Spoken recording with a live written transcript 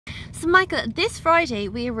So Michael, this Friday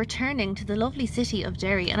we are returning to the lovely city of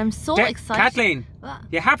Derry, and I'm so excited. Kathleen, what?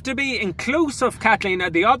 You have to be inclusive, Kathleen,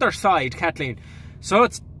 at the other side, Kathleen. So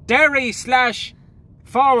it's Derry /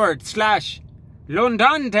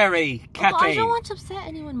 Londonderry, Kathleen. But I don't want to upset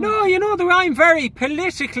anyone more. No, you know that I'm very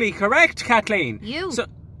politically correct, Kathleen. You? So,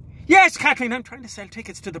 yes, Kathleen, I'm trying to sell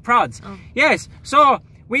tickets to the prods. Oh. Yes, so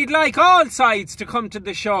we'd like all sides to come to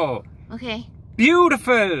the show. Okay.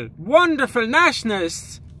 Beautiful, wonderful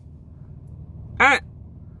nationalists.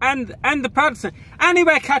 And the Protestant.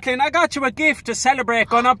 Anyway, Kathleen, I got you a gift to celebrate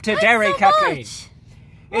going up to Derry, so Kathleen.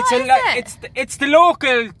 Much. It's the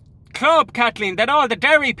local club, Kathleen, that all the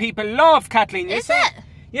Derry people love, Kathleen. Is it?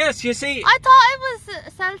 Yes, you see. I thought it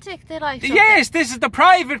was Celtic they liked. Yes, this is the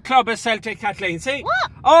private club of Celtic, Kathleen. See?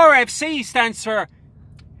 What? RFC stands for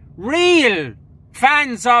Real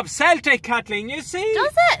Fans of Celtic, Kathleen. You see?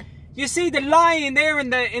 Does it? You see the lion there in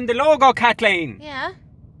the logo, Kathleen? Yeah.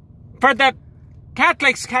 For the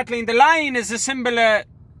Catholics, Kathleen, the lion is a symbol of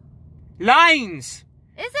lines.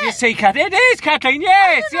 Is it? You see, it is, Kathleen,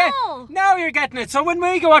 yes, I yes. don't know. Now you're getting it. So when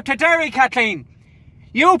we go up to Derry, Kathleen,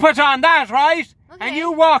 you put on that, right? Okay. And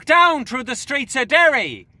you walk down through the streets of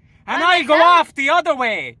Derry. And By I'll go myself? off the other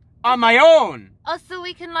way on my own. Oh, so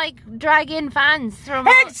we can like drag in fans from.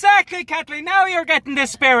 Exactly, Kathleen. Now you're getting the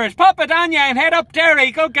spirit. Pop it on you and head up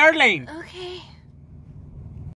Derry. Go, girling. Okay.